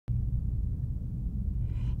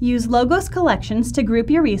Use Logos Collections to group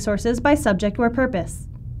your resources by subject or purpose.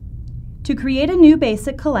 To create a new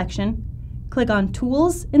basic collection, click on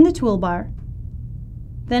Tools in the toolbar,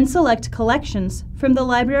 then select Collections from the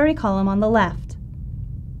Library column on the left.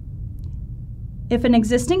 If an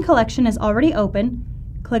existing collection is already open,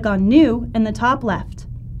 click on New in the top left.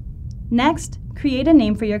 Next, create a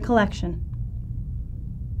name for your collection.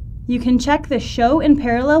 You can check the Show in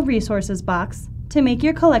Parallel Resources box to make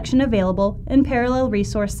your collection available in parallel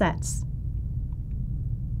resource sets.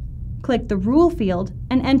 Click the Rule field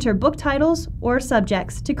and enter book titles or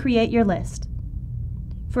subjects to create your list.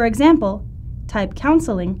 For example, type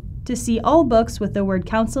Counseling to see all books with the word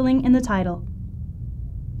counseling in the title.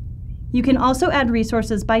 You can also add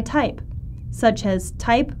resources by type, such as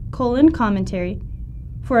type:commentary,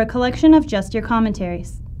 for a collection of just your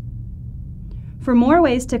commentaries. For more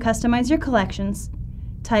ways to customize your collections,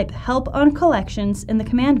 type Help on Collections in the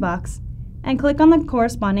command box and click on the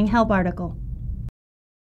corresponding help article.